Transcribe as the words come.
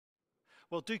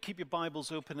Well, do keep your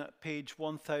Bibles open at page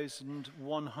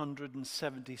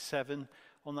 1177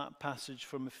 on that passage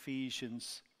from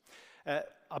Ephesians. I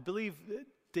believe,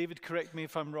 David, correct me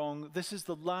if I'm wrong, this is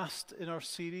the last in our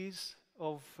series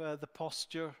of the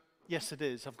posture. Yes, it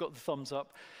is. I've got the thumbs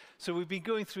up. So we've been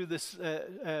going through this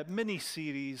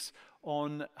mini-series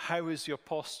on how is your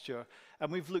posture.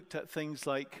 And we've looked at things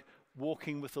like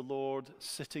walking with the Lord,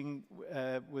 sitting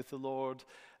with the Lord,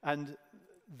 and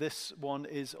this one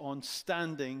is on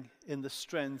standing in the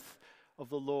strength of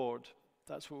the Lord.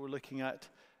 That's what we're looking at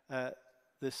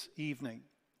this evening.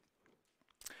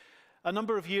 A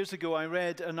number of years ago, I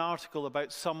read an article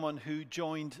about someone who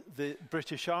joined the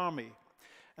British Army.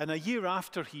 And a year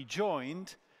after he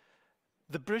joined,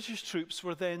 the British troops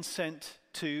were then sent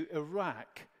to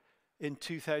Iraq in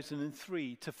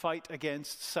 2003 to fight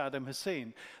against Saddam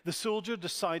Hussein. The soldier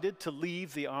decided to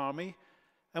leave the army,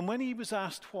 and when he was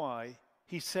asked why,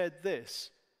 he said this: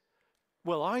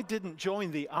 "Well, I didn't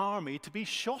join the army to be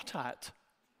shot at."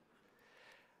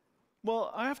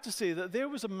 Well, I have to say that there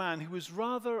was a man who was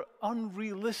rather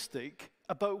unrealistic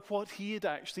about what he had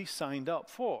actually signed up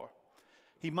for.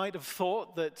 He might have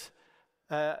thought that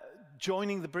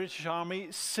joining the British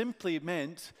Army simply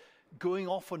meant going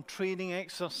off on training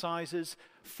exercises,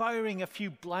 firing a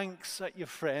few blanks at your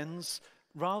friends,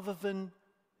 rather than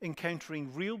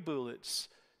encountering real bullets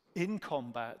in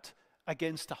combat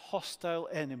against a hostile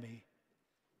enemy.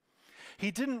 He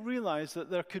didn't realize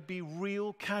that there could be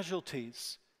real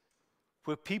casualties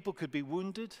where people could be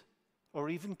wounded or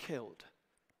even killed.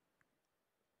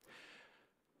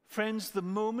 Friends, the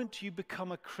moment you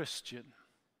become a Christian,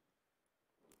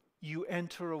 you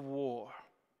enter a war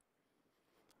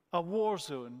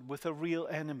zone with a real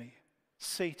enemy,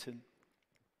 Satan.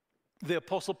 The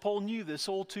Apostle Paul knew this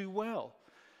all too well.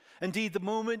 Indeed, the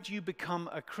moment you become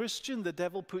a Christian, the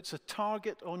devil puts a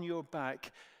target on your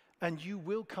back and you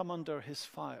will come under his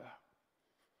fire.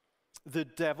 The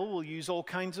devil will use all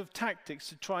kinds of tactics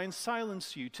to try and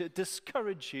silence you, to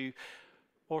discourage you,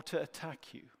 or to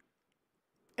attack you.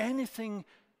 Anything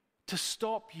to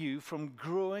stop you from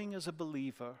growing as a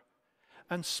believer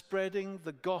and spreading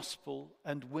the gospel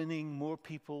and winning more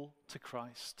people to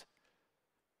Christ.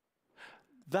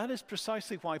 That is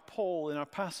precisely why Paul, in our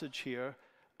passage here,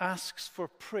 asks for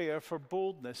prayer for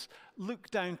boldness.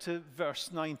 Look down to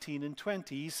verse 19 and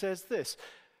 20. He says this: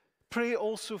 "Pray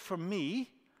also for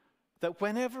me, that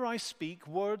whenever I speak,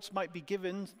 words might be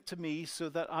given to me, so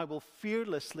that I will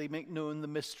fearlessly make known the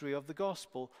mystery of the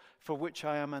gospel, for which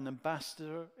I am an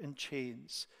ambassador in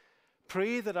chains.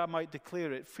 Pray that I might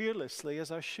declare it fearlessly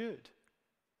as I should."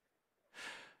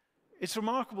 It's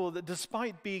remarkable that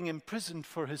despite being imprisoned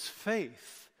for his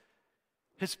faith,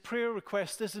 his prayer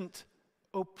request isn't,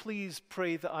 "Oh, please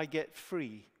pray that I get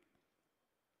free."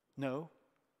 No.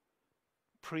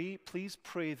 Please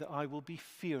pray that I will be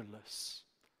fearless,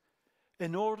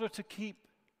 in order to keep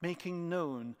making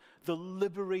known the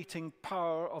liberating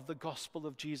power of the gospel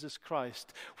of Jesus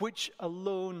Christ, which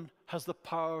alone has the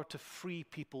power to free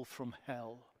people from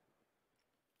hell.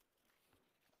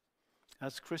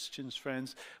 As Christians,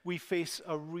 friends, we face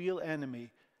a real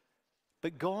enemy,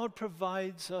 but God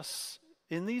provides us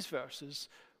in these verses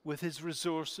with his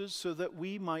resources so that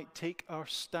we might take our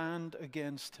stand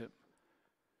against him.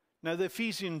 Now, the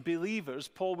Ephesian believers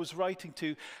Paul was writing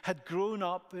to had grown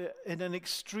up in an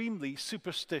extremely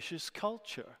superstitious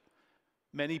culture.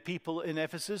 Many people in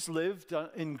Ephesus lived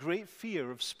in great fear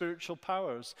of spiritual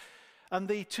powers, and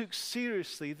they took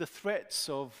seriously the threats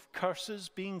of curses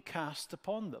being cast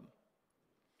upon them.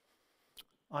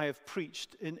 I have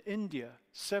preached in India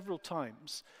several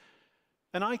times,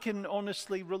 and I can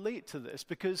honestly relate to this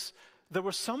because there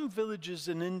were some villages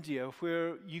in India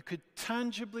where you could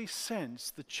tangibly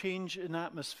sense the change in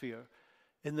atmosphere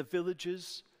in the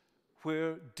villages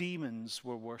where demons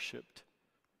were worshipped.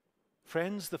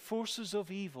 Friends, the forces of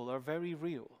evil are very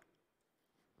real.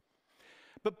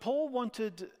 But Paul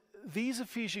wanted these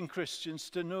Ephesian Christians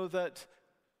to know that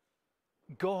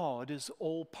God is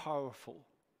all-powerful.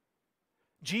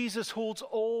 Jesus holds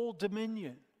all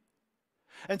dominion.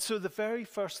 And so the very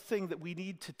first thing that we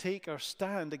need to take our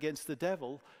stand against the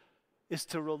devil is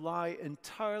to rely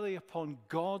entirely upon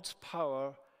God's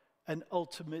power and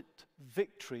ultimate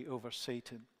victory over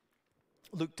Satan.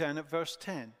 Look down at verse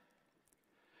 10.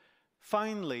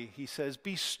 "Finally," he says,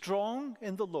 "be strong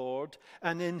in the Lord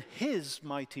and in his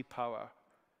mighty power.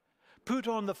 Put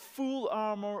on the full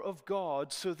armor of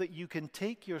God so that you can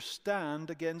take your stand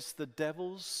against the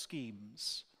devil's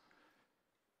schemes."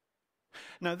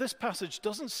 Now, this passage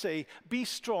doesn't say, be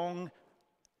strong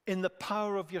in the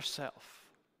power of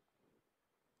yourself.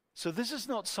 So this is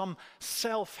not some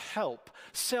self-help,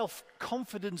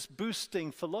 self-confidence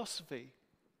boosting philosophy.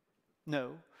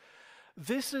 No,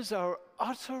 this is our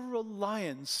utter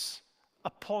reliance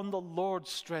upon the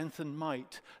Lord's strength and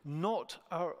might, not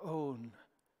our own.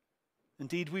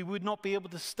 Indeed, we would not be able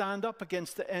to stand up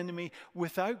against the enemy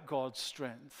without God's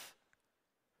strength.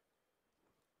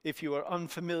 If you are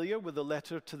unfamiliar with the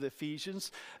letter to the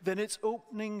Ephesians, then its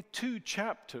opening 2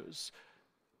 chapters,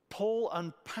 Paul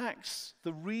unpacks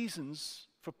the reasons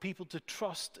for people to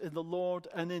trust in the Lord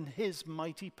and in his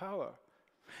mighty power.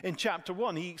 In chapter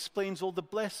 1, he explains all the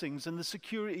blessings and the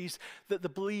securities that the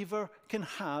believer can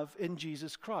have in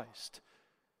Jesus Christ.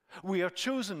 We are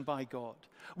chosen by God.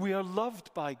 We are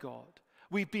loved by God.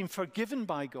 We've been forgiven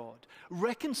by God,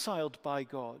 reconciled by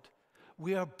God.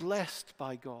 We are blessed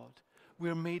by God. We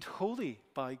are made holy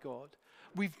by God.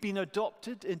 We've been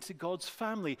adopted into God's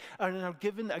family and are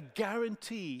given a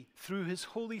guarantee through his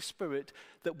Holy Spirit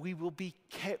that we will be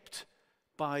kept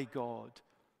by God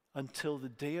until the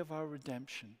day of our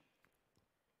redemption.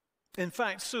 In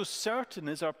fact, so certain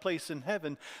is our place in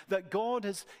heaven that God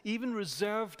has even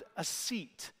reserved a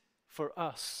seat for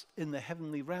us in the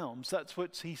heavenly realms. That's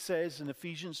what he says in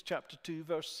Ephesians chapter 2,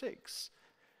 verse 6.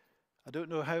 I don't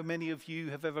know how many of you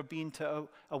have ever been to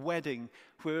a wedding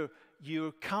where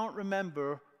you can't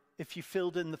remember if you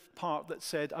filled in the part that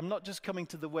said, I'm not just coming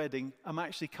to the wedding, I'm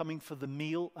actually coming for the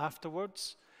meal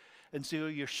afterwards. And so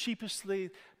you're sheepishly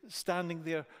standing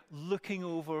there looking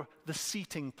over the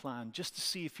seating plan just to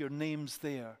see if your name's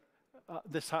there.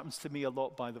 This happens to me a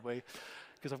lot, by the way,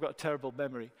 because I've got a terrible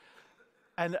memory.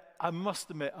 And I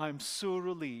must admit, I'm so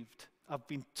relieved. I've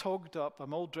been togged up,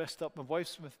 I'm all dressed up, my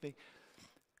wife's with me.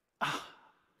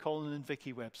 Colin and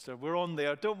Vicky Webster, we're on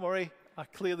there. Don't worry, I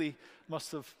clearly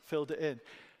must have filled it in.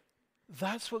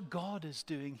 That's what God is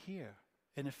doing here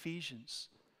in Ephesians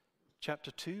chapter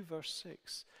 2, verse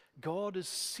 6. God has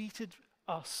seated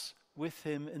us with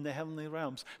him in the heavenly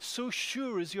realms. So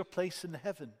sure is your place in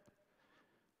heaven.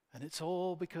 And it's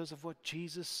all because of what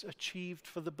Jesus achieved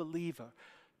for the believer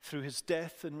through his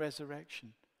death and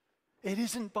resurrection. It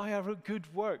isn't by our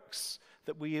good works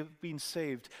that we have been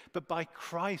saved, but by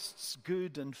Christ's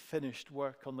good and finished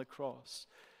work on the cross.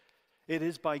 It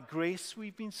is by grace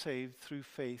we've been saved through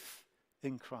faith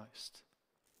in Christ.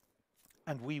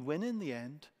 And we win in the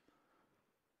end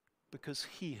because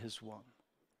he has won.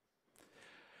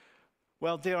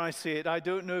 Well, dare I say it, I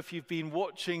don't know if you've been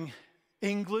watching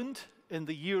England in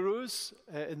the Euros,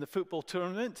 in the football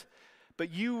tournament,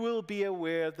 but you will be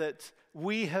aware that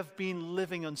we have been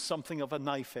living on something of a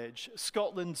knife edge.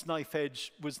 Scotland's knife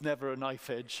edge was never a knife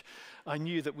edge. I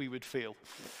knew that we would fail.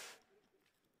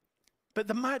 But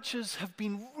the matches have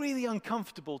been really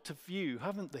uncomfortable to view,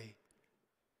 haven't they?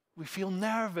 We feel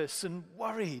nervous and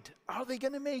worried. Are they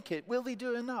going to make it? Will they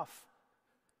do enough?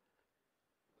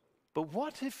 But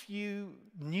what if you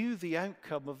knew the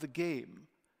outcome of the game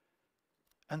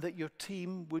and that your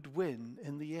team would win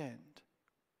in the end?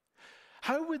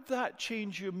 How would that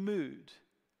change your mood?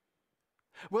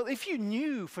 Well, if you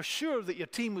knew for sure that your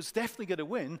team was definitely going to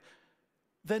win,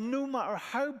 then no matter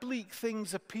how bleak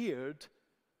things appeared,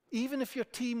 even if your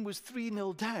team was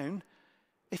 3-0 down,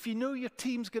 if you know your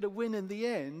team's going to win in the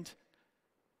end,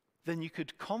 then you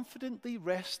could confidently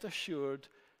rest assured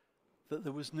that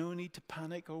there was no need to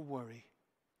panic or worry.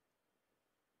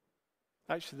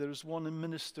 Actually, there is one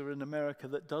minister in America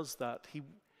that does that.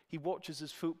 He watches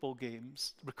his football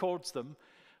games, records them,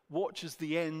 watches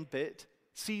the end bit,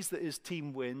 sees that his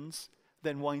team wins,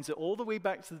 then winds it all the way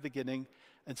back to the beginning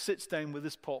and sits down with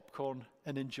his popcorn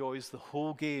and enjoys the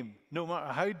whole game. No matter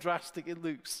how drastic it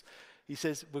looks, he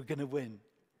says, we're going to win.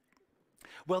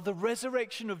 Well, the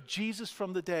resurrection of Jesus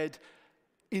from the dead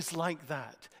is like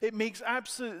that. It makes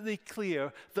absolutely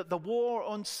clear that the war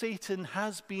on Satan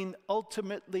has been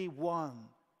ultimately won.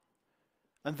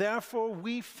 And therefore,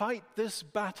 we fight this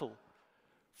battle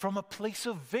from a place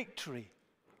of victory,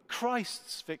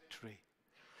 Christ's victory.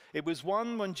 It was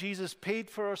won when Jesus paid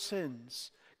for our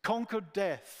sins, conquered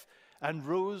death, and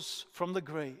rose from the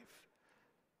grave.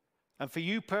 And for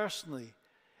you personally,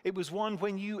 it was won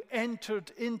when you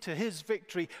entered into his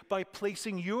victory by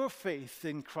placing your faith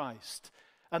in Christ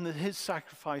and in his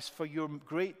sacrifice for your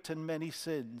great and many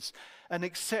sins, and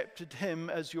accepted him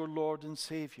as your Lord and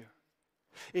Savior.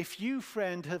 If you,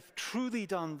 friend, have truly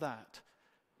done that,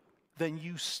 then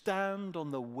you stand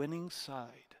on the winning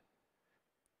side.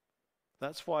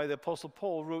 That's why the Apostle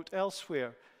Paul wrote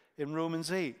elsewhere in Romans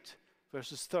 8,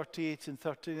 verses 38 and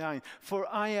 39, "For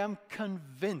I am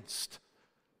convinced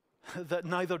that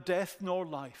neither death nor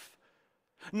life,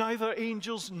 neither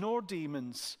angels nor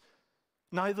demons,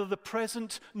 neither the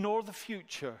present nor the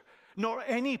future, nor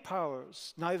any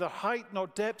powers, neither height nor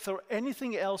depth or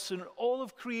anything else in all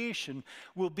of creation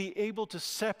will be able to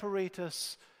separate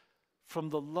us from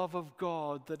the love of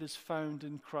God that is found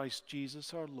in Christ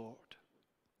Jesus our Lord.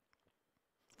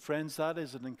 Friends, that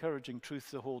is an encouraging truth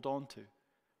to hold on to.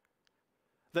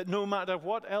 That no matter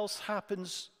what else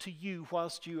happens to you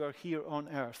whilst you are here on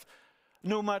earth,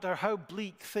 no matter how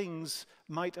bleak things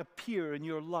might appear in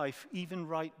your life, even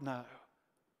right now,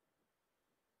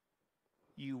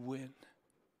 you win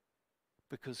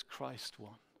because Christ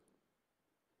won.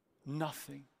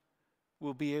 Nothing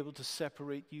will be able to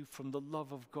separate you from the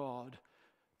love of God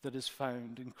that is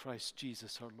found in Christ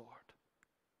Jesus our Lord.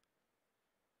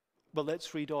 But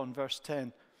let's read on, verse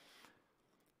 10.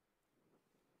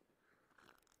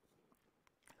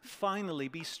 Finally,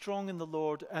 be strong in the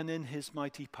Lord and in his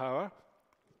mighty power.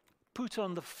 Put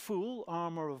on the full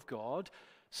armor of God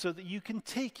so that you can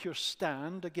take your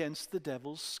stand against the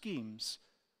devil's schemes.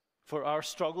 For our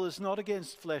struggle is not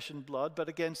against flesh and blood, but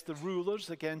against the rulers,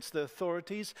 against the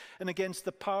authorities, and against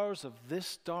the powers of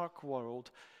this dark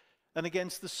world, and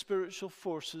against the spiritual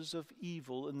forces of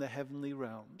evil in the heavenly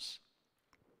realms.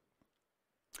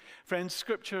 Friends,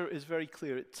 Scripture is very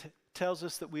clear. It tells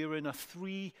us that we are in a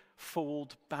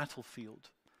threefold battlefield: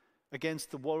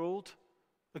 against the world,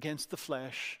 against the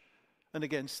flesh, and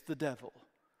against the devil.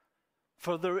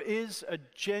 For there is a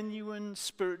genuine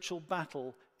spiritual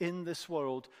battle in this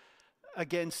world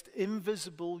against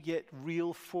invisible yet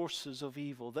real forces of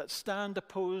evil that stand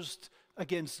opposed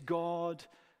against God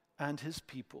and his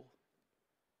people.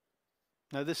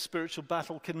 Now, this spiritual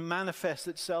battle can manifest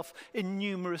itself in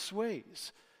numerous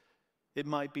ways. It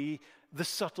might be the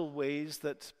subtle ways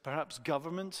that perhaps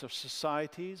governments or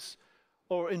societies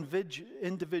or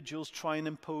individuals try and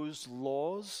impose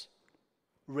laws,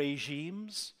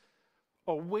 regimes,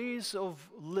 or ways of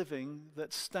living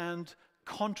that stand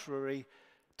contrary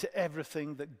to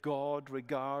everything that God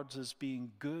regards as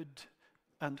being good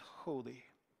and holy.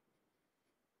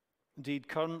 Indeed,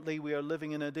 currently we are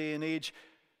living in a day and age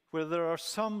where there are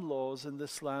some laws in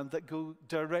this land that go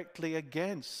directly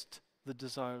against the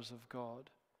desires of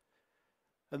God.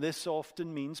 And this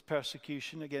often means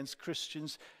persecution against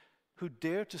Christians who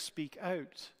dare to speak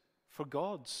out for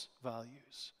God's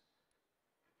values.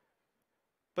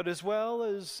 But as well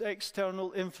as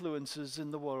external influences in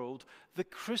the world, the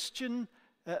Christian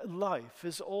life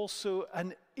is also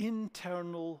an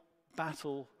internal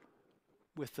battle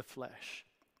with the flesh.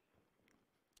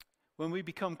 When we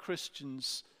become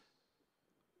Christians,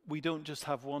 we don't just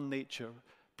have one nature.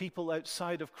 People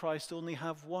outside of Christ only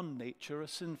have one nature, a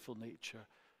sinful nature.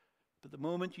 But the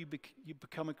moment you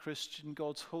become a Christian,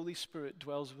 God's Holy Spirit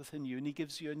dwells within you, and he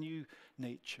gives you a new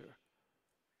nature,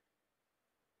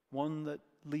 one that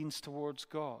leans towards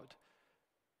God.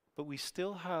 But we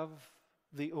still have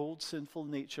the old sinful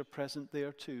nature present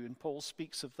there too, and Paul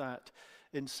speaks of that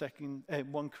in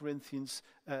 1 Corinthians,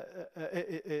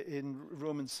 in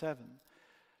Romans 7.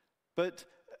 But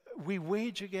we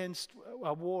wage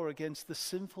a war against the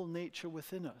sinful nature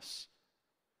within us,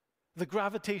 the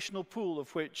gravitational pull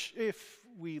of which, if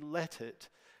we let it,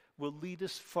 will lead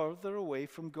us further away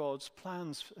from God's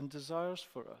plans and desires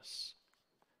for us.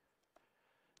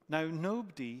 Now,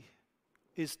 nobody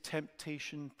is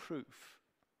temptation-proof.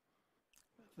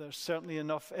 There's certainly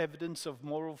enough evidence of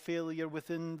moral failure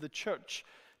within the church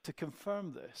to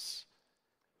confirm this.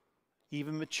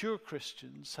 Even mature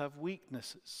Christians have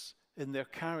weaknesses in their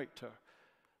character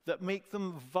that make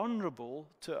them vulnerable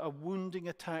to a wounding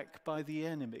attack by the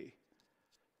enemy.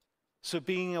 So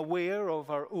being aware of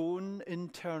our own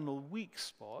internal weak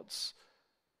spots,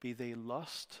 be they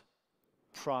lust,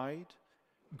 pride,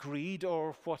 greed,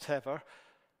 or whatever,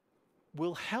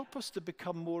 will help us to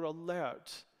become more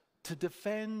alert to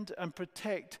defend and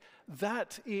protect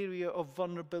that area of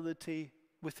vulnerability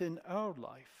within our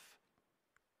life.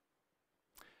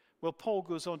 Well, Paul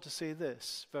goes on to say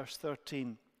this, verse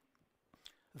 13.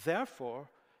 Therefore,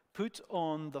 put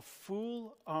on the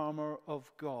full armor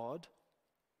of God,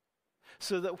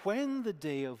 so that when the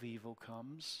day of evil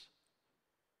comes,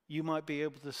 you might be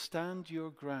able to stand your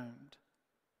ground,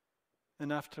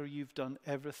 and after you've done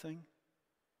everything,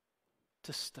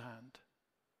 to stand.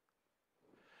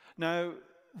 Now,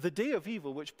 the day of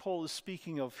evil, which Paul is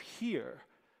speaking of here,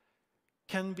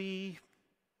 can be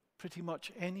pretty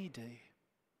much any day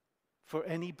for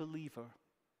any believer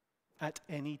at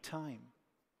any time.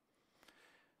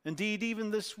 Indeed,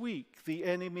 even this week, the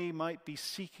enemy might be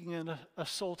seeking an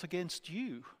assault against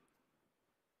you.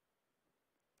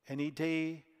 Any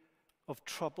day of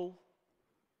trouble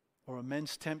or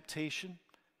immense temptation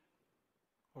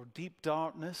or deep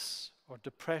darkness or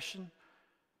depression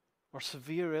or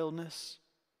severe illness,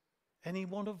 Any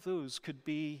one of those could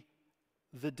be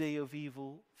the day of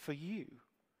evil for you.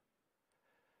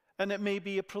 And it may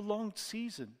be a prolonged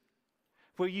season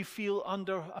where you feel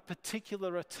under a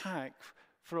particular attack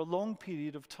for a long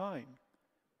period of time.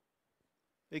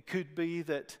 It could be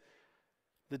that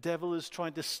the devil is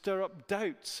trying to stir up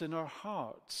doubts in our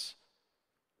hearts,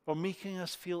 or making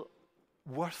us feel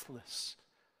worthless,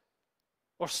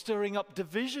 or stirring up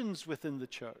divisions within the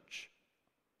church.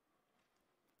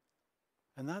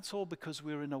 And that's all because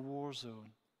we're in a war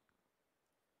zone.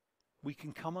 We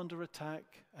can come under attack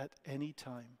at any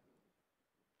time.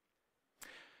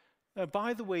 Now,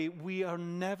 by the way, we are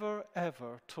never,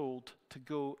 ever told to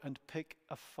go and pick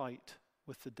a fight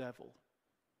with the devil.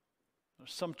 There are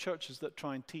some churches that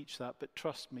try and teach that, but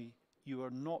trust me, you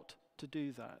are not to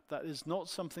do that. That is not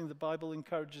something the Bible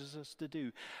encourages us to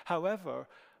do. However,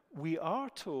 we are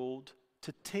told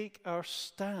to take our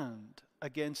stand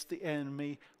against the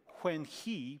enemy when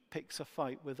he picks a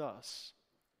fight with us.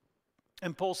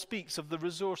 And Paul speaks of the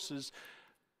resources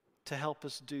to help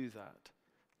us do that.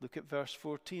 Look at verse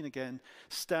 14 again.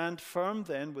 Stand firm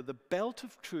then with the belt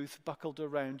of truth buckled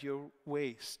around your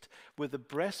waist, with the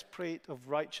breastplate of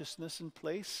righteousness in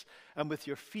place, and with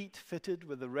your feet fitted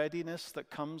with the readiness that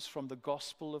comes from the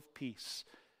gospel of peace.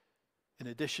 In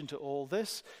addition to all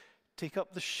this, take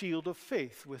up the shield of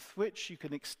faith with which you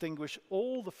can extinguish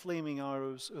all the flaming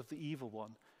arrows of the evil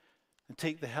one, and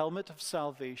take the helmet of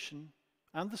salvation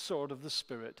and the sword of the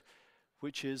Spirit,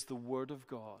 which is the word of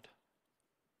God.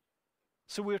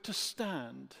 So we're to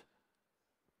stand,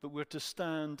 but we're to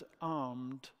stand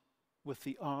armed with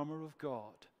the armor of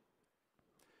God.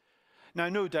 Now,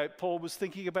 no doubt Paul was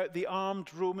thinking about the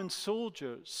armed Roman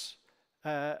soldiers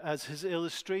as his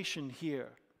illustration here.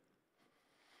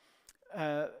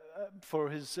 For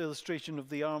his illustration of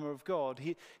the armor of God.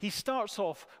 He starts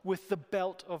off with the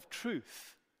belt of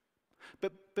truth.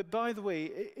 But by the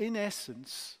way, in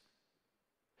essence,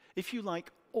 if you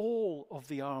like, all of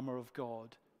the armor of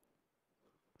God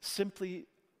simply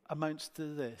amounts to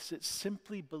this. It's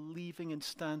simply believing and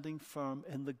standing firm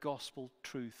in the gospel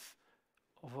truth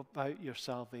about your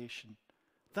salvation.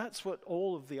 That's what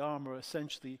all of the armor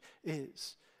essentially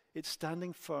is. It's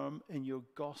standing firm in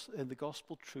the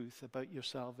gospel truth about your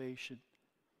salvation.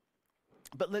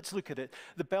 But let's look at it.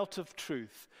 The belt of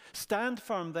truth. Stand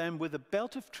firm then with the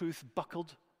belt of truth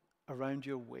buckled around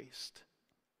your waist.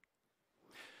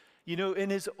 You know, in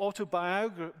his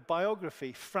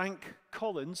autobiography, Frank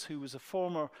Collins, who was a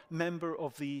former member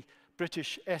of the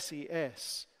British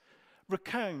SAS,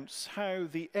 recounts how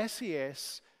the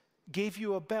SAS gave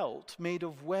you a belt made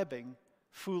of webbing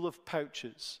full of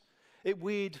pouches. It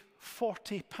weighed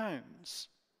 40 pounds.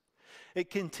 It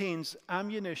contains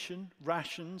ammunition,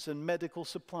 rations, and medical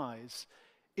supplies.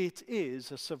 It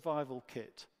is a survival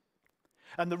kit.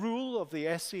 And the rule of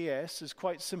the SAS is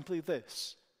quite simply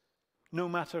this: no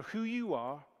matter who you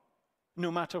are,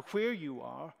 no matter where you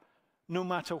are, no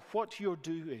matter what you're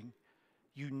doing,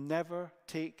 you never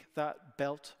take that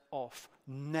belt off.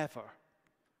 Never.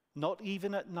 Not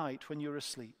even at night when you're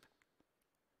asleep.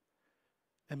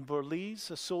 In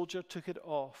Belize, a soldier took it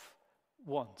off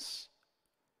once.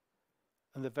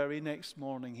 And the very next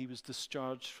morning, he was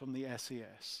discharged from the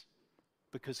SAS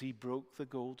because he broke the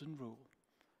golden rule.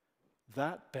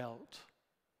 That belt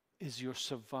is your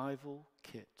survival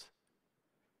kit.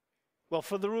 Well,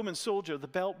 for the Roman soldier, the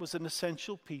belt was an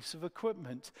essential piece of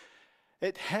equipment.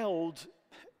 It held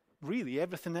really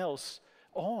everything else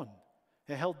on.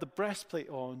 It held the breastplate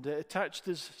on. It attached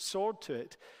his sword to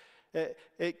it.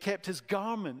 It kept his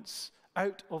garments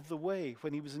out of the way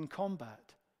when he was in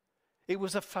combat. It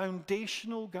was a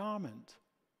foundational garment.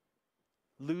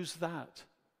 Lose that,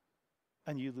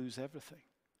 and you lose everything.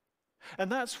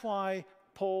 And that's why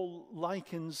Paul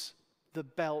likens the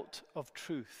belt of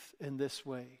truth in this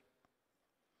way.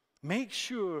 Make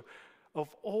sure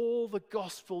of all the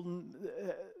gospel,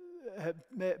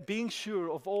 being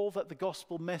sure of all that the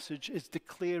gospel message is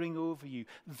declaring over you.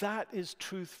 That is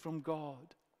truth from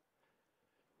God.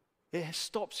 It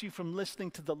stops you from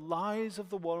listening to the lies of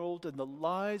the world and the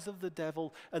lies of the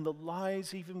devil and the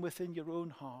lies even within your own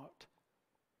heart.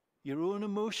 Your own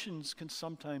emotions can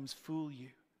sometimes fool you.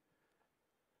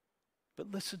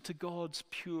 But listen to God's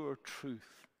pure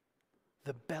truth,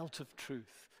 the belt of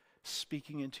truth,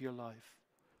 speaking into your life.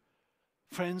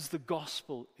 Friends, the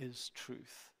gospel is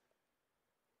truth.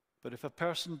 But if a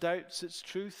person doubts its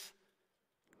truth,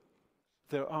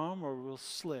 their armor will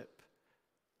slip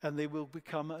and they will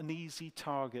become an easy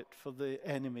target for the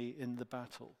enemy in the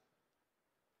battle,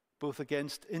 both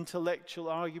against intellectual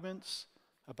arguments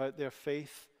about their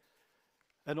faith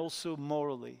and also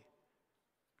morally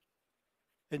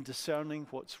in discerning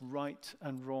what's right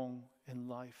and wrong in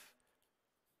life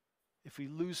if we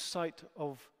lose sight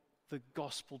of the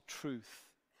gospel truth.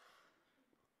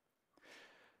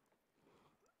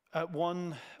 At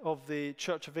one of the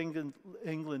Church of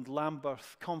England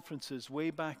Lambeth conferences way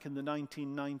back in the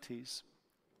 1990s,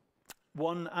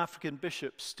 one African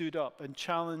bishop stood up and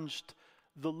challenged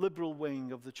the liberal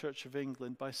wing of the Church of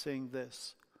England by saying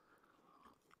this: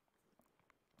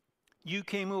 "You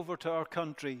came over to our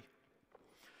country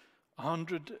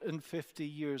 150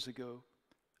 years ago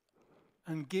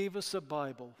and gave us a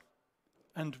Bible,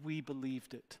 and we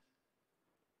believed it.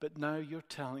 But now you're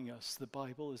telling us the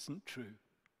Bible isn't true."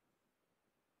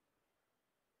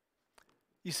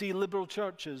 You see, liberal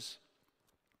churches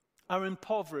are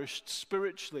impoverished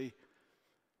spiritually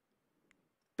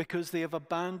because they have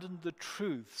abandoned the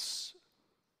truths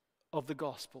of the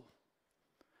gospel,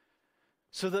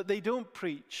 so that they don't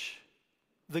preach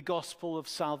the gospel of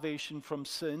salvation from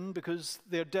sin, because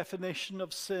their definition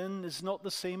of sin is not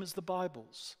the same as the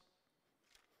Bible's.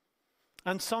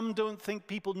 And some don't think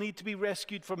people need to be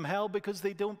rescued from hell because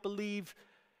they don't believe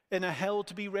in a hell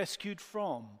to be rescued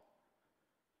from.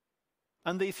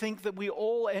 And they think that we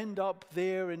all end up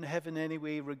there in heaven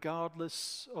anyway,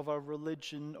 regardless of our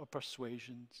religion or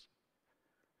persuasions.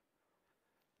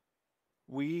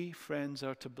 We, friends,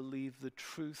 are to believe the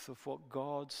truth of what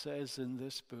God says in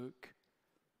this book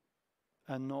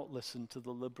and not listen to the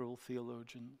liberal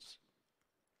theologians.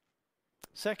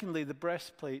 Secondly, the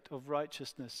breastplate of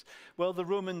righteousness. Well, the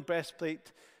Roman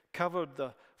breastplate covered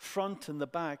the front and the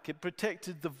back. It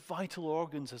protected the vital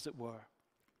organs, as it were.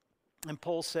 And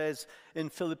Paul says in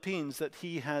Philippians that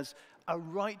he has a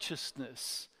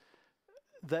righteousness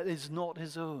that is not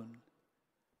his own,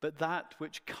 but that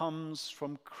which comes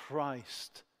from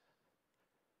Christ.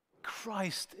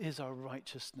 Christ is our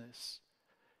righteousness.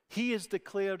 He has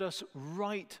declared us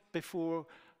right before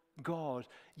God.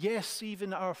 Yes,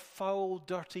 even our foul,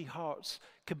 dirty hearts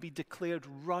can be declared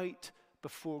right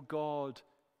before God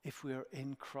if we are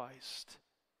in Christ.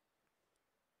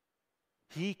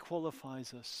 He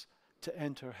qualifies us to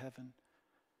enter heaven.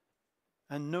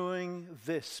 And knowing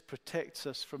this protects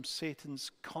us from Satan's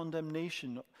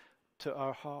condemnation to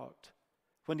our heart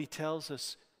when he tells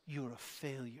us, "You're a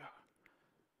failure."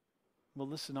 Well,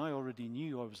 listen, I already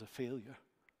knew I was a failure.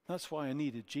 That's why I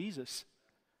needed Jesus.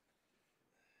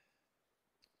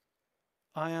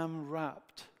 I am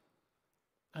wrapped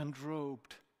and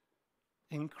robed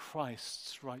in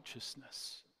Christ's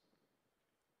righteousness.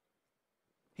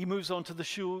 He moves on to the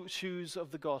shoes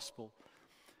of the gospel.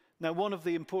 Now, one of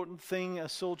the important things a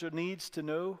soldier needs to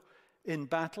know in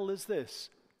battle is this: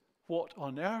 what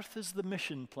on earth is the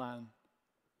mission plan?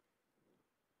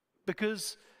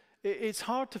 Because it's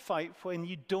hard to fight when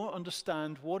you don't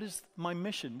understand what is my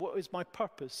mission, what is my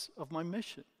purpose of my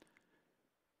mission.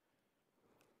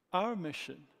 Our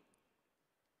mission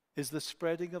is the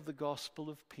spreading of the gospel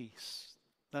of peace.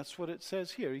 That's what it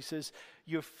says here. He says,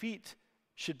 your feet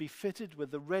should be fitted with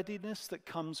the readiness that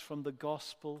comes from the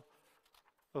gospel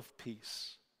of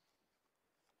peace.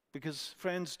 Because,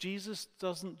 friends, Jesus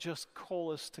doesn't just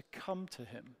call us to come to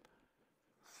him,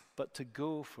 but to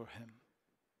go for him.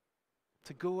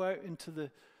 To go out into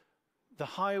the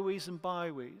highways and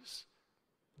byways,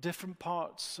 different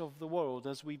parts of the world,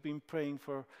 as we've been praying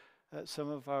for some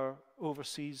of our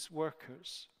overseas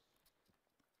workers.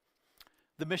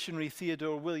 The missionary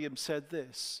Theodore Williams said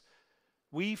this: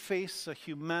 we face a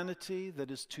humanity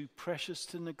that is too precious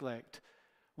to neglect.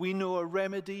 We know a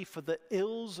remedy for the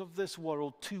ills of this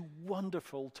world too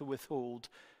wonderful to withhold.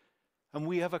 And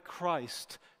we have a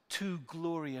Christ too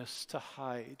glorious to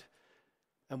hide.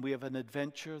 And we have an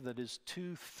adventure that is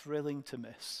too thrilling to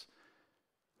miss.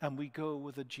 And we go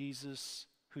with a Jesus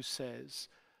who says,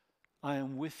 I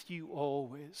am with you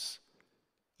always,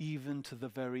 even to the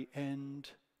very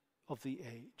end of the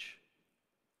age.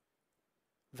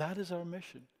 That is our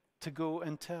mission, to go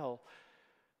and tell.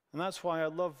 And that's why I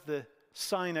love the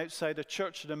sign outside a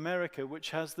church in America,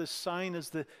 which has this sign as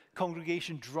the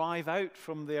congregation drive out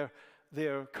from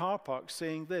their car park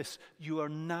saying this: you are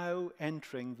now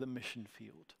entering the mission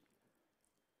field.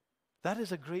 That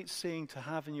is a great saying to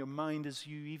have in your mind as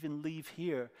you even leave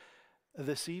here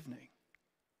this evening.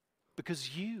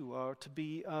 Because you are to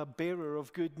be a bearer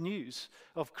of good news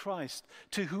of Christ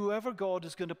to whoever God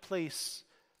is going to place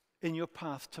in your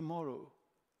path tomorrow.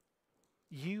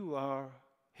 You are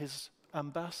his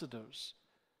ambassadors.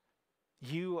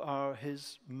 You are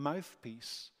his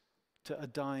mouthpiece to a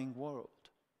dying world.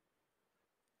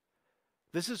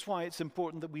 This is why it's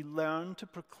important that we learn to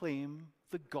proclaim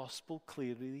the gospel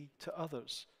clearly to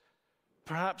others.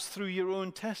 Perhaps through your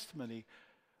own testimony,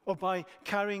 or by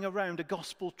carrying around a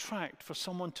gospel tract for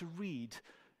someone to read,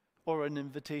 or an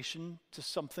invitation to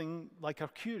something like our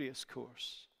Curious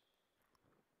course?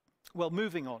 Well,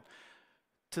 moving on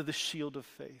to the shield of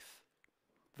faith.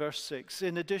 Verse 6,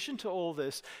 in addition to all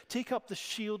this, take up the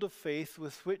shield of faith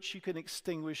with which you can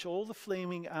extinguish all the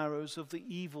flaming arrows of the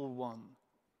evil one.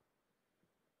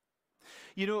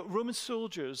 You know, Roman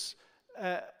soldiers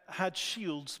had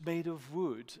shields made of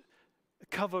wood,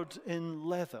 covered in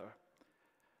leather.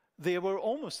 They were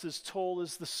almost as tall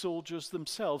as the soldiers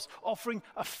themselves, offering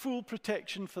a full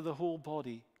protection for the whole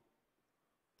body.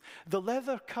 The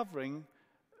leather covering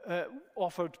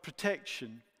offered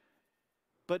protection,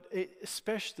 but it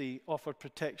especially offered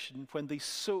protection when they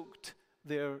soaked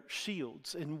their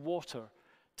shields in water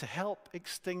to help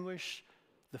extinguish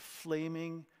the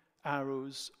flaming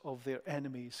arrows of their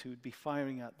enemies who would be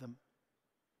firing at them.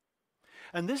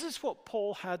 And this is what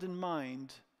Paul had in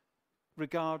mind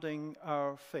regarding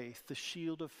our faith, the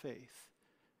shield of faith.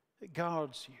 It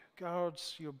guards you,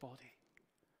 guards your body.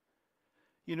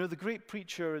 You know, the great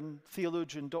preacher and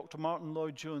theologian Dr. Martin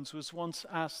Lloyd-Jones was once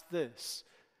asked this: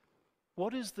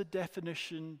 what is the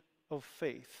definition of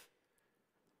faith?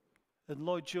 And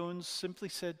Lloyd-Jones simply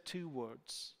said two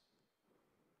words: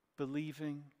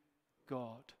 believing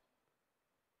God.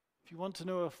 If you want to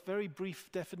know a very brief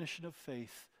definition of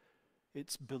faith,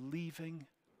 it's believing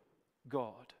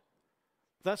God.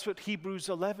 That's what Hebrews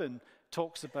 11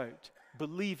 talks about,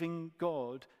 believing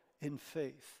God in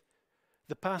faith.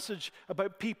 The passage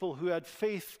about people who had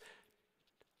faith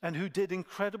and who did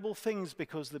incredible things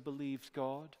because they believed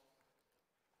God.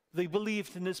 They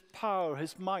believed in his power,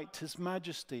 his might, his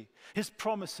majesty, his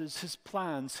promises, his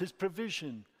plans, his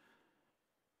provision,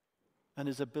 and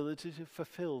his ability to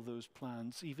fulfill those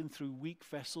plans, even through weak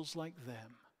vessels like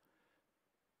them.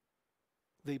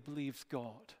 They believed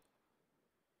God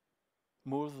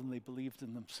more than they believed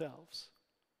in themselves,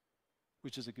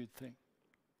 which is a good thing.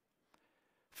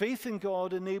 Faith in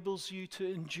God enables you to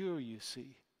endure, you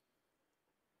see.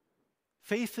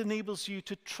 Faith enables you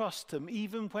to trust him,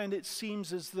 even when it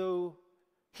seems as though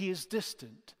he is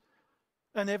distant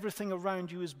and everything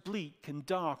around you is bleak and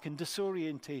dark and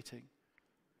disorientating.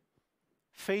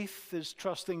 Faith is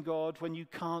trusting God when you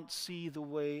can't see the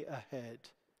way ahead.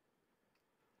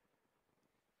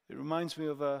 It reminds me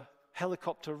of a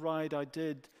helicopter ride I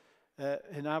did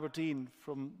in Aberdeen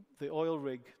from the oil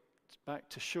rig back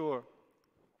to shore.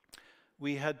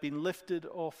 We had been lifted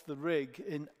off the rig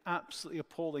in absolutely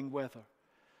appalling weather.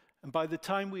 And by the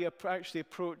time we actually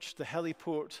approached the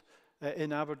heliport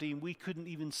in Aberdeen, we couldn't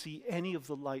even see any of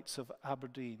the lights of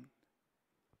Aberdeen.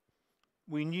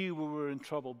 We knew we were in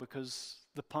trouble because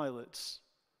the pilots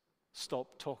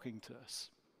stopped talking to us.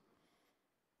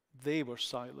 They were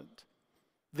silent.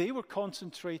 They were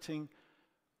concentrating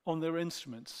on their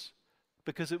instruments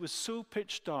because it was so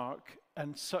pitch dark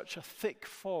and such a thick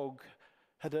fog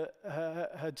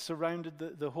had surrounded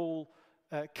the whole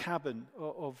cabin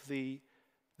of the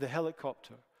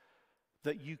helicopter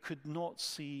that you could not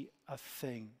see a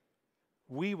thing.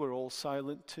 We were all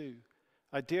silent too.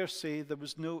 I dare say there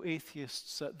was no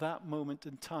atheists at that moment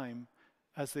in time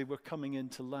as they were coming in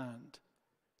to land.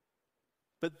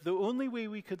 But the only way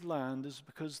we could land is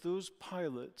because those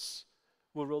pilots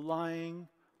were relying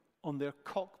on their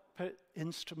cockpit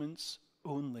instruments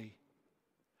only.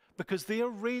 Because their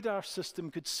radar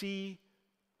system could see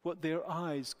what their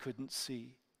eyes couldn't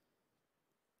see.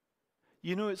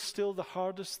 You know, it's still the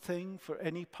hardest thing for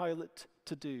any pilot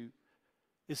to do,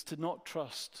 is to not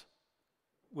trust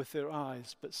with their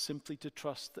eyes, but simply to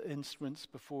trust the instruments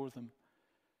before them.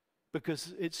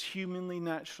 Because it's humanly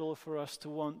natural for us to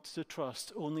want to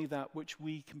trust only that which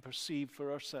we can perceive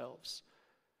for ourselves.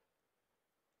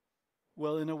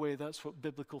 Well, in a way, that's what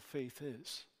biblical faith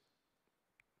is.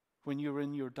 When you're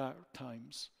in your dark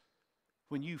times,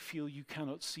 when you feel you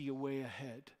cannot see a way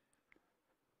ahead,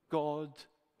 God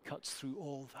cuts through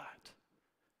all that.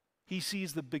 He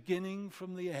sees the beginning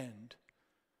from the end.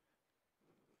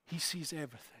 He sees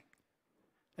everything.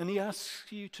 And he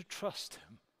asks you to trust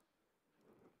him,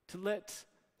 to let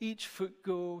each foot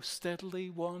go steadily,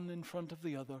 one in front of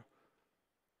the other,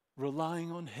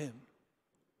 relying on him.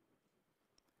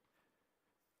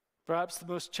 Perhaps the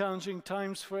most challenging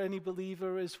times for any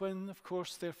believer is when, of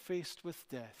course, they're faced with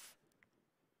death.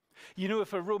 You know,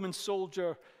 if a Roman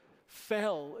soldier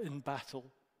fell in battle,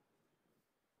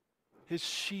 his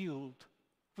shield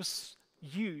was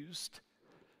used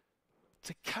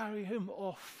to carry him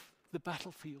off the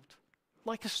battlefield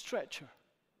like a stretcher.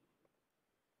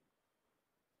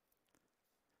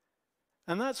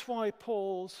 And that's why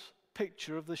Paul's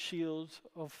picture of the shield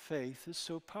of faith is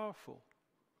so powerful.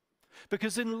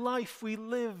 Because in life we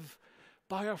live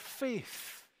by our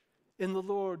faith in the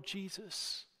Lord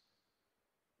Jesus.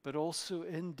 but also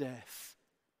in death.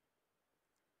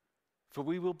 For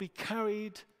we will be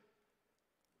carried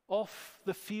off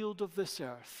the field of this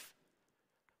earth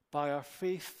by our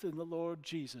faith in the Lord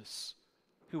Jesus,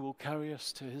 who will carry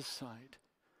us to his side.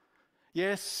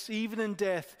 Yes, even in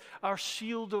death, our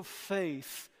shield of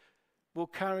faith will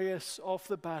carry us off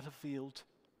the battlefield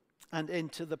and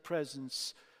into the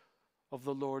presence of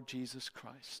the Lord Jesus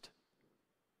Christ.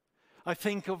 I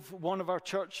think of one of our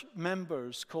church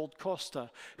members called Costa,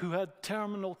 who had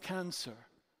terminal cancer.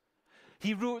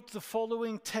 He wrote the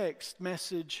following text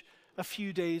message a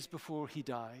few days before he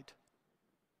died.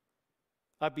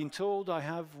 I've been told I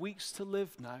have weeks to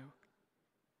live now,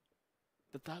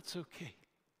 but that's okay.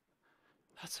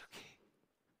 That's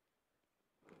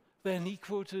okay. Then he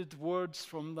quoted words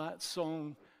from that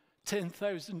song,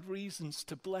 10,000 Reasons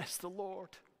to Bless the Lord.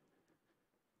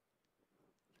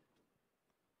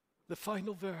 The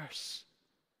final verse.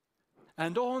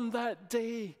 And on that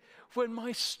day when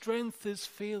my strength is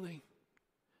failing,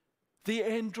 the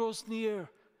end draws near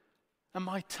and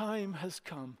my time has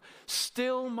come,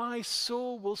 still my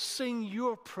soul will sing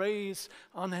your praise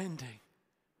unending.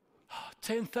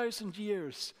 10,000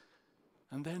 years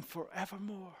and then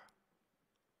forevermore.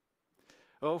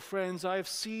 Oh, friends, I have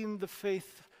seen the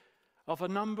faith of a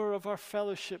number of our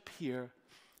fellowship here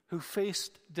who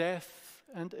faced death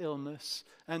and illness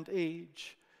and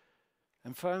age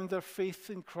and found their faith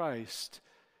in Christ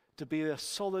to be a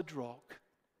solid rock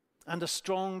and a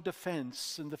strong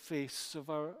defense in the face of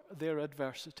their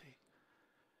adversity.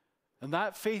 And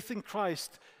that faith in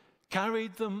Christ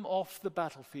carried them off the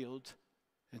battlefield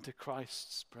into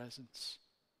Christ's presence.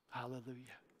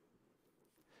 Hallelujah.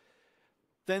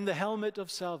 Then the helmet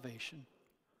of salvation.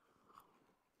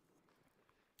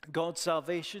 God's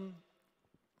salvation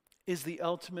is the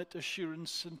ultimate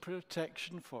assurance and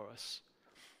protection for us,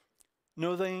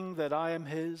 knowing that I am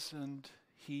his and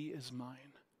he is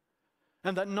mine,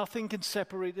 and that nothing can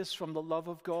separate us from the love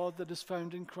of God that is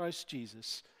found in Christ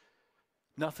Jesus.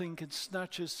 Nothing can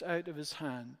snatch us out of his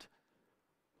hand.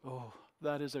 Oh,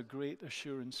 that is a great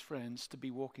assurance, friends, to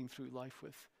be walking through life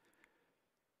with.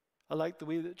 I like the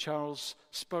way that Charles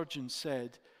Spurgeon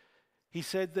said. He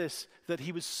said this, that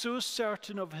he was so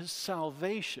certain of his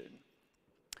salvation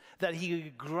that he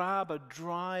could grab a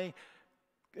dry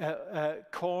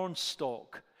corn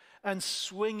stalk and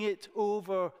swing it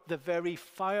over the very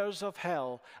fires of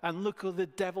hell and look at the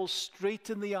devil straight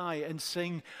in the eye and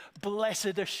sing,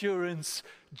 "Blessed assurance,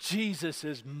 Jesus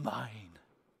is mine."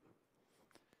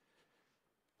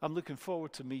 I'm looking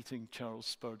forward to meeting Charles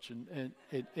Spurgeon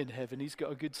in heaven. He's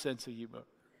got a good sense of humor.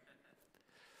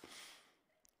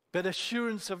 But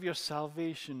assurance of your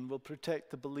salvation will protect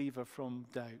the believer from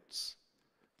doubts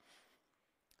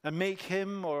and make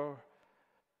him or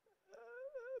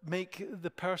make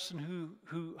the person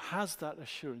who has that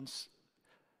assurance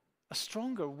a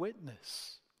stronger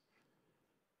witness.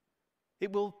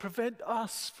 It will prevent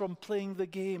us from playing the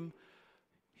game,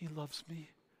 he loves me,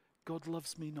 God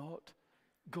loves me not.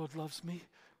 God loves me,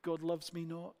 God loves me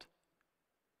not.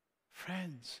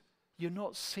 Friends, you're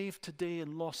not saved today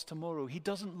and lost tomorrow. He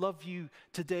doesn't love you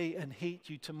today and hate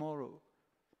you tomorrow.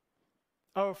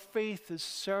 Our faith is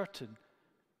certain.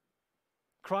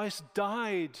 Christ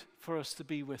died for us to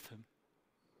be with him.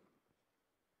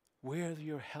 Wear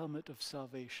your helmet of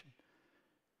salvation,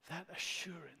 that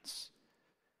assurance.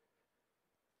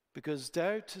 Because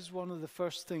doubt is one of the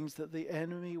first things that the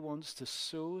enemy wants to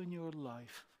sow in your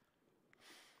life.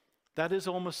 That is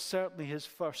almost certainly his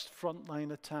first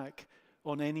frontline attack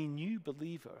on any new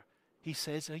believer. He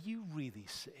says, "Are you really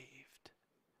saved?"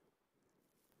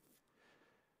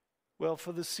 Well,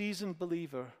 for the seasoned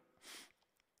believer,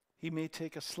 he may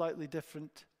take a slightly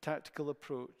different tactical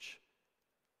approach.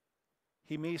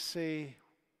 He may say,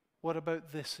 "What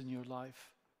about this in your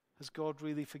life? Has God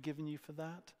really forgiven you for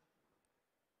that?"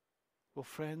 Well,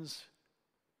 friends,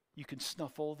 you can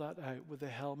snuff all that out with the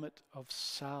helmet of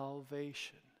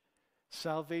salvation.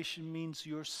 Salvation means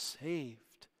you're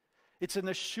saved. It's an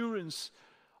assurance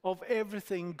of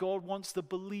everything God wants the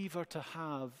believer to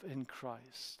have in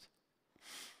Christ.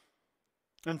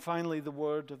 And finally, the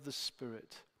word of the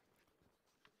Spirit.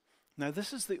 Now,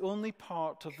 this is the only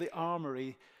part of the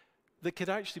armory that could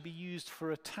actually be used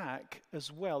for attack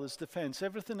as well as defense.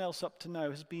 Everything else up to now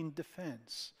has been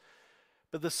defense.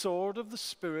 But the sword of the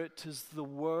Spirit is the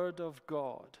word of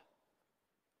God.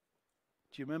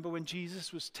 Do you remember when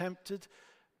Jesus was tempted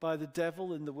by the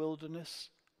devil in the wilderness?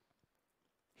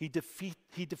 He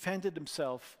defended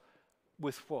himself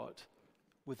with what?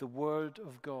 With the word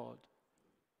of God.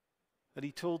 And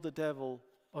he told the devil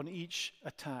on each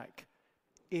attack,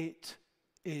 "It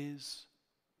is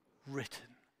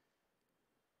written."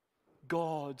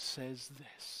 God says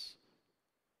this.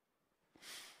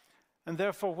 And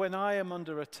therefore, when I am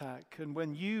under attack and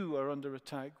when you are under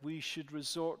attack, we should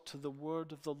resort to the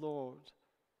word of the Lord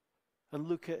and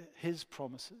look at his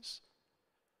promises.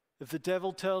 If the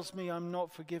devil tells me I'm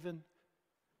not forgiven,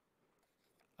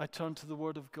 I turn to the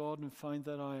word of God and find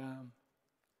that I am.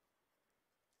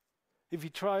 If he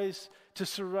tries to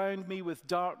surround me with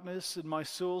darkness in my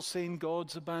soul, saying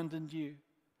God's abandoned you,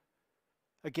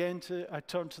 again I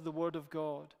turn to the word of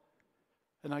God,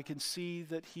 and I can see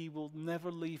that he will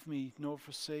never leave me nor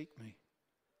forsake me.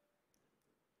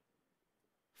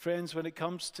 Friends, when it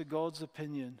comes to God's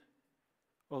opinion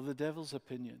or the devil's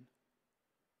opinion,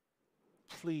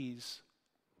 please,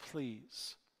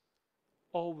 please,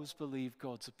 always believe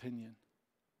God's opinion,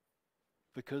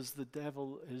 because the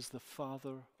devil is the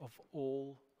father of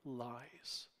all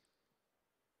lies.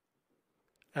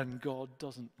 And God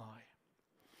doesn't lie.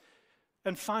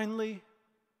 And finally,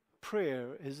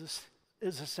 prayer is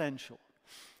essential.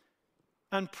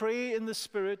 And pray in the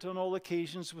Spirit on all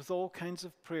occasions with all kinds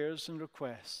of prayers and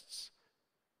requests.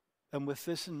 And with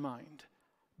this in mind,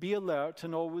 be alert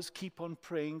and always keep on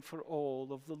praying for all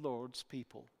of the Lord's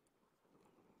people.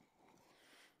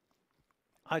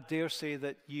 I dare say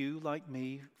that you, like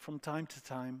me, from time to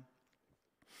time,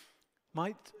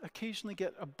 might occasionally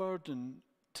get a burden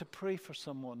to pray for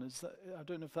someone. I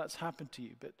don't know if that's happened to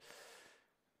you, but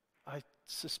I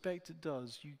suspect it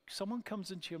does. Someone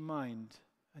comes into your mind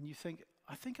and you think,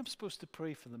 I think I'm supposed to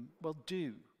pray for them. Well,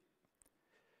 do.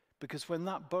 Because when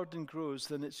that burden grows,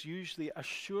 then it's usually a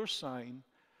sure sign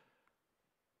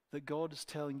that God is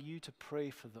telling you to pray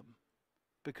for them,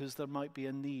 because there might be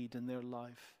a need in their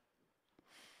life.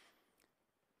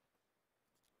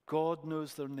 God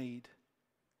knows their need,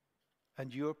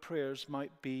 and your prayers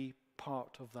might be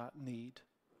part of that need,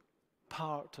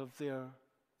 part of their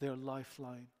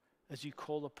lifeline as you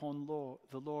call upon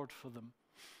the Lord for them.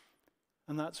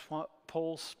 And that's what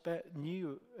Paul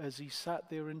knew as he sat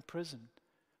there in prison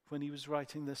when he was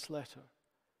writing this letter.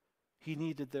 He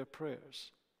needed their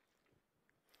prayers.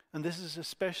 And this is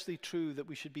especially true that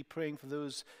we should be praying for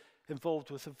those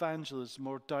involved with evangelism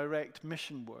or direct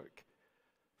mission work.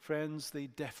 Friends, they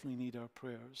definitely need our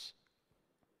prayers.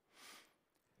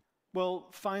 Well,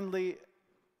 finally,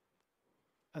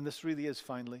 and this really is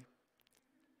finally,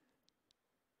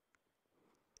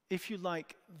 if you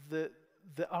like, the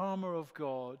armor of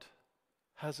God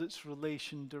has its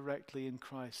relation directly in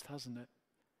Christ, hasn't it?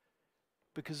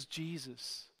 Because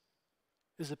Jesus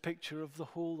is a picture of the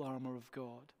whole armor of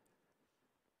God.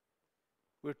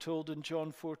 We're told in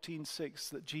John 14:6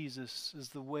 that Jesus is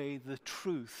the way, the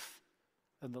truth,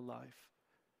 and the life.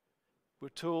 We're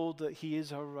told that he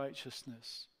is our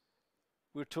righteousness.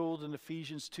 We're told in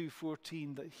Ephesians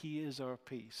 2:14 that he is our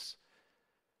peace.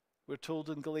 We're told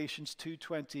in Galatians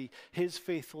 2:20, his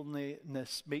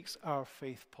faithfulness makes our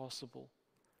faith possible.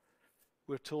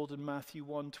 We're told in Matthew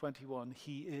 1:21,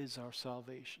 he is our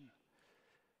salvation.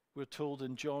 We're told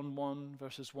in John 1,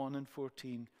 verses 1 and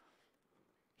 14,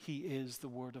 he is the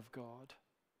Word of God.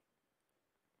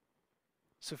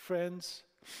 So friends,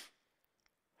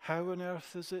 how on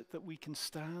earth is it that we can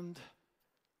stand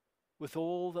with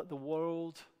all that the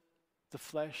world, the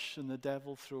flesh, and the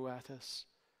devil throw at us?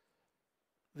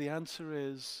 The answer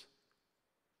is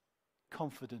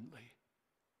confidently,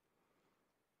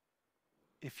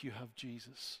 if you have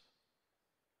Jesus.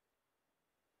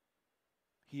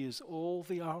 He is all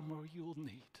the armor you'll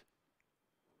need.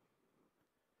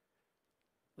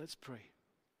 Let's pray.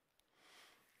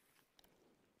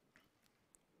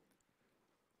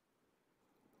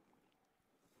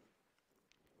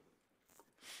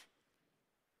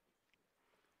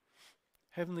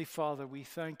 Heavenly Father, we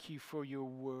thank you for your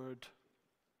word.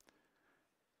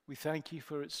 We thank you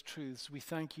for its truths. We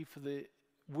thank you for the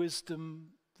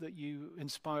wisdom that you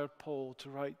inspired Paul to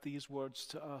write these words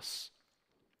to us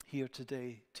here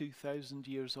today, 2,000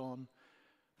 years on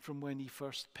from when he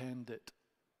first penned it.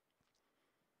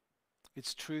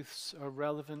 Its truths are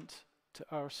relevant to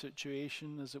our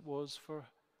situation as it was for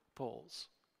Paul's.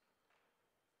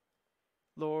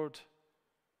 Lord,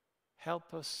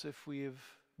 help us if we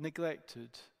have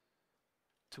neglected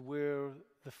to wear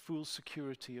the full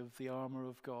security of the armor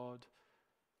of God.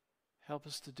 Help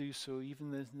us to do so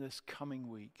even in this coming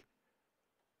week,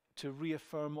 to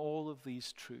reaffirm all of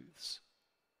these truths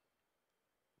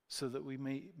so that we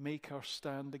may make our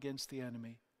stand against the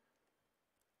enemy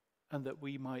and that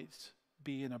we might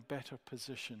be in a better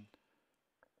position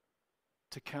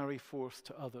to carry forth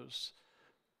to others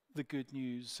the good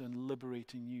news and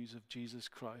liberating news of Jesus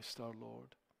Christ our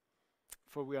Lord.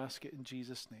 For we ask it in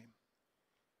Jesus' name.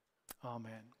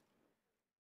 Amen.